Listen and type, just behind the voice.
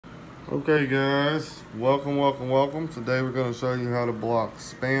Okay guys, welcome. Today we're going to show you how to block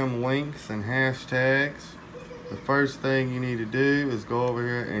spam links and hashtags. The first thing you need to do is go over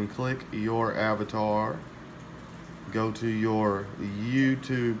here and click your avatar. Go to your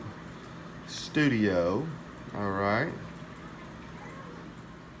YouTube studio. Alright.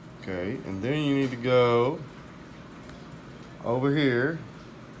 Okay, and then you need to go over here.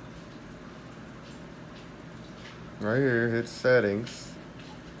 Right here, hit settings.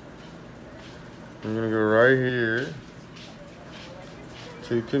 I'm gonna go right here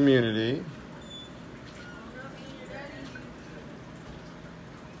to community.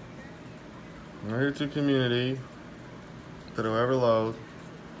 Right here to community. It'll ever load.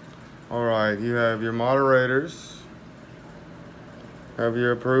 Alright, you have your moderators. Have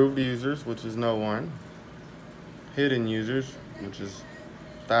your approved users, which is no one. Hidden users, which is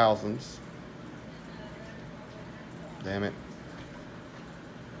thousands. Damn it.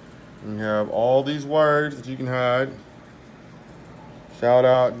 You have all these words that you can hide. Shout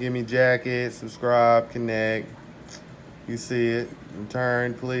out, give me jacket, subscribe, connect. You see it.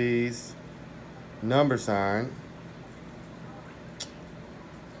 Return, please. Number sign.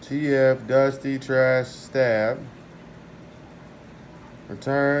 TF, dusty, trash, stab.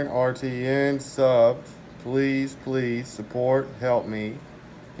 Return, RTN, sub. Please, support, help me.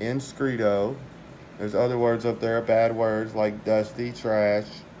 Inscrito. There's other words up there, bad words like dusty, trash.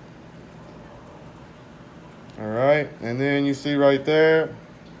 Alright, and then you see right there.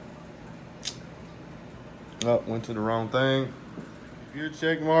 Oh, went to the wrong thing. If your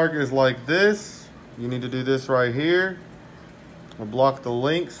check mark is like this, you need to do this right here. Or block the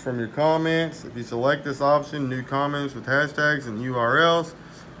links from your comments. If you select this option, new comments with hashtags and URLs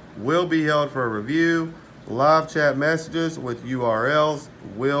will be held for a review. Live chat messages with URLs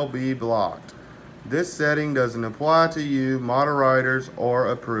will be blocked. This setting doesn't apply to you, moderators, or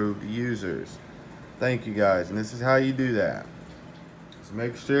approved users. Thank you guys, and this is how you do that. Just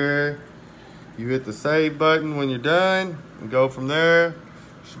make sure you hit the save button when you're done and go from there.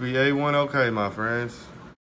 Should be A1 okay, my friends.